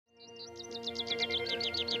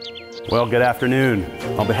Well, good afternoon.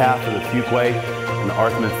 On behalf of the Fuquas and the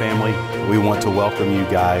Arthman family, we want to welcome you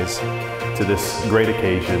guys to this great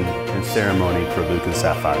occasion and ceremony for Luke and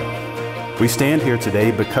Sapphire. We stand here today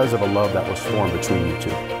because of a love that was formed between you two.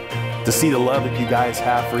 To see the love that you guys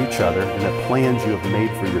have for each other and the plans you have made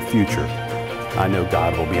for your future, I know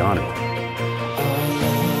God will be honored.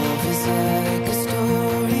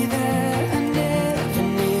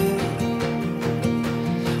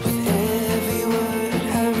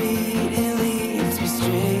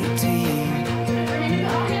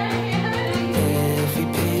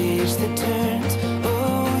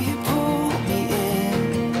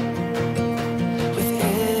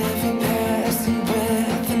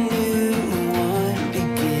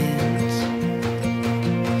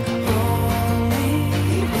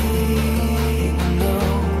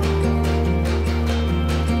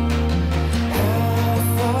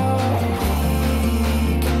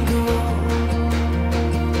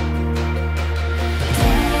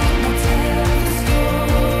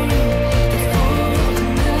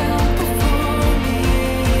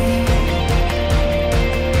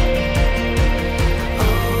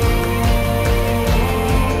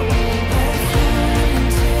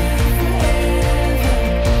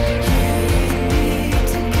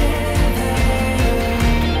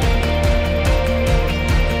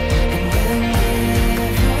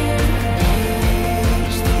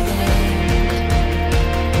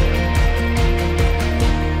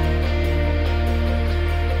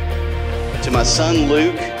 To my son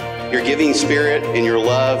Luke, your giving spirit and your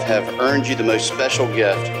love have earned you the most special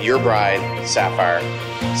gift, your bride, Sapphire.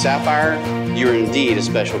 Sapphire, you are indeed a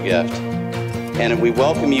special gift. And we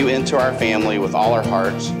welcome you into our family with all our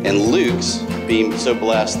hearts. And Luke's being so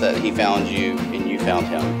blessed that he found you and you found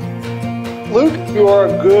him. Luke, you are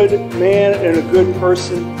a good man and a good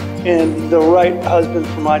person and the right husband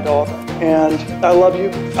for my daughter. And I love you.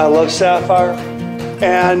 I love Sapphire.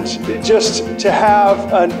 And just to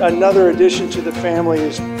have another addition to the family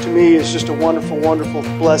is, to me, is just a wonderful, wonderful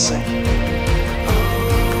blessing.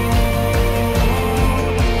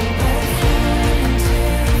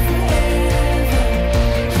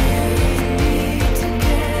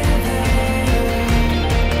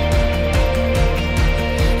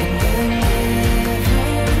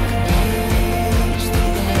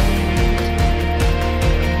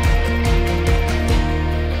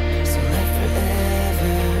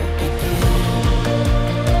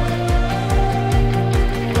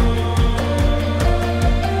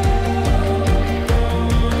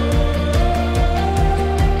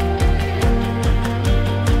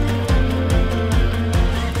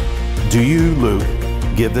 Do you, Luke,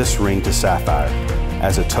 give this ring to Sapphire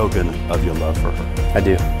as a token of your love for her? I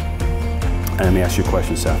do. And let me ask you a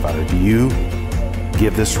question, Sapphire. Do you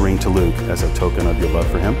give this ring to Luke as a token of your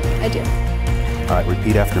love for him? I do. All right,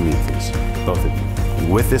 repeat after me, please, both of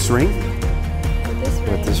you. With this ring?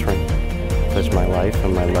 With this ring, pledge my life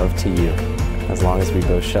and my love to you, as long as we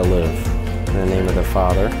both shall live. In the name of the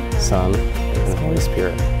Father, Son, and Holy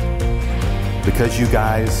Spirit. Because you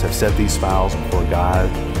guys have said these vows before God,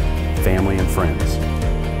 family, and friends,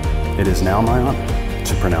 it is now my honor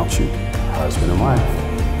to pronounce you husband and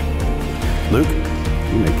wife. Luke,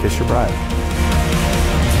 you may kiss your bride.